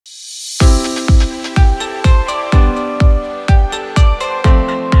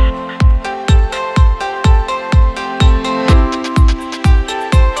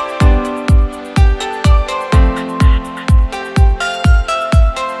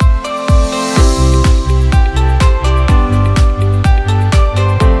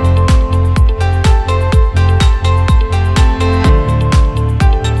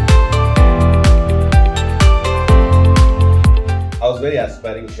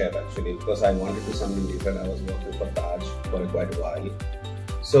chef actually, because I wanted to do something different. I was working for Taj for quite a while.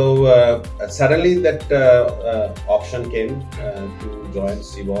 So suddenly that option came to join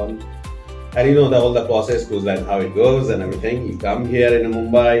Seabourn. And you know, all the process goes like how it goes and everything. You come here in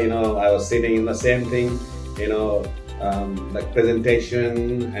Mumbai, you know, I was sitting in the same thing, you know, like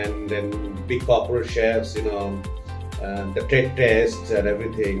presentation and then big corporate chefs, you know, the trade tests and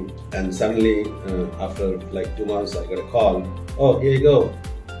everything. And suddenly, after like 2 months, I got a call. Oh, here you go,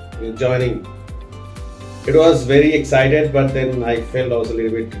 you're joining. It was very excited, but then I felt I was a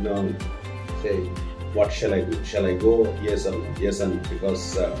little bit, you know, say, what shall I do? Shall I go? Yes or no? Yes or no? Because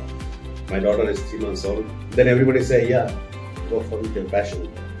my daughter is 3 months old. Then everybody say, yeah, go for your passion.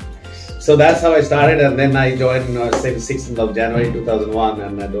 So that's how I started, and then I joined 16th of January 2001,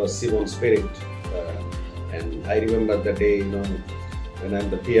 and that was Seabourn Spirit. And I remember the day, you know, when I'm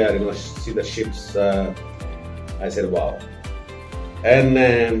the pier, you know, see the ships. I said, wow. And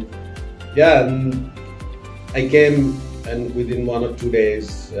yeah, and I came, and within 1 or 2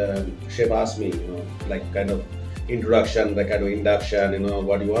 days, chef asked me, you know, like kind of introduction, the kind of induction, you know,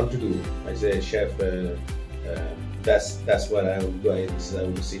 what do you want to do? I say, chef, that's what I will do. I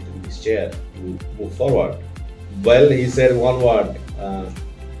will sit in this chair to move forward. Well, he said one word,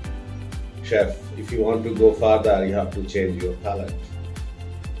 chef, if you want to go further, you have to change your palate,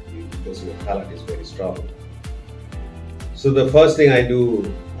 because your palate is very strong. So the first thing I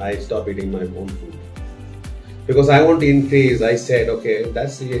do, I stop eating my own food. Because I want to increase, I said, okay,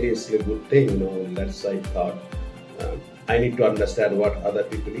 that's really a good thing, you know, that's I thought. I need to understand what other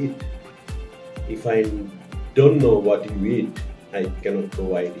people eat. If I don't know what you eat, I cannot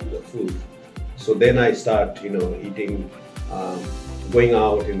provide you the food. So then I start, you know, eating, going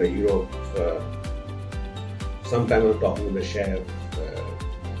out in the Europe. Sometimes I'm talking to the chef,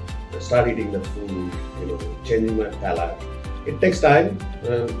 start eating the food, you know, changing my palate. It takes time,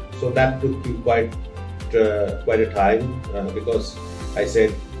 so that took me quite a time, because I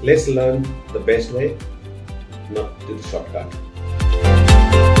said, let's learn the best way, not to the shortcut.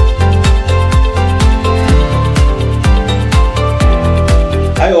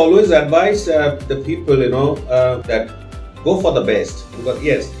 I always advise the people, you know, that go for the best, because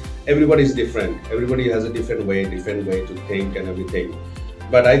yes, everybody is different. Everybody has a different way to think and everything.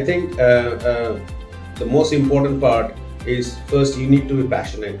 But I think the most important part is, first you need to be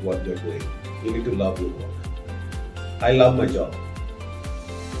passionate what you're doing. You need to love your work. I love my job.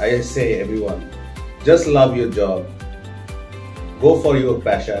 I say everyone, just love your job. Go for your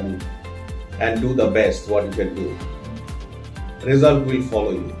passion and do the best what you can do. Result will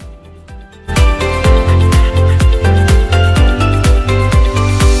follow you.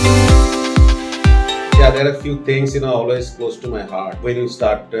 Yeah, there are a few things, you know, always close to my heart. When you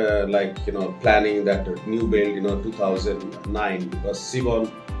start like, you know, planning that new build, you know, 2009, because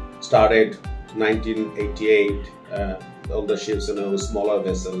Seabourn started 1988, all the ships, you know, smaller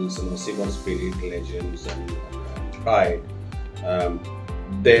vessels, you know, Seabourn Spirit, Legends and Pride.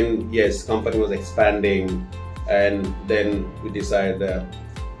 Then yes, company was expanding, and then we decided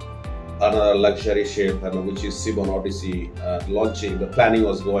another luxury ship, which is Seabourn Odyssey, launching. The planning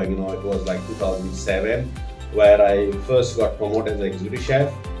was going, you know, it was like 2007, where I first got promoted as executive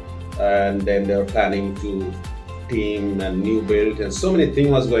chef, and then they were planning to team and new build, and so many things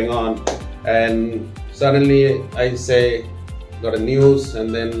was going on. And suddenly I say, got a news,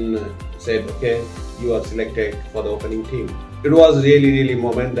 and then said, okay, you are selected for the opening team. It was really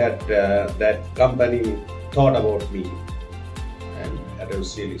moment that that company thought about me, and I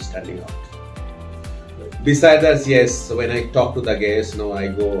was really standing out. Besides that, yes, when I talk to the guests, you know, I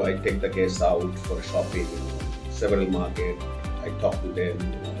take the guests out for shopping, you know, several markets. I talk to them, you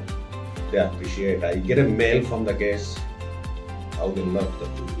know, they appreciate. I get a mail from the guests, how they love the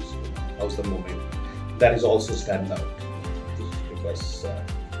food, how's the moment. That is also stand out, because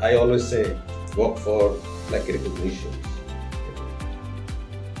I always say, work for like recognition.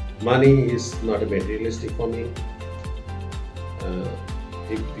 Money is not materialistic for me.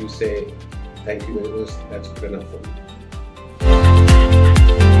 If you say thank you very much, that's good enough for me.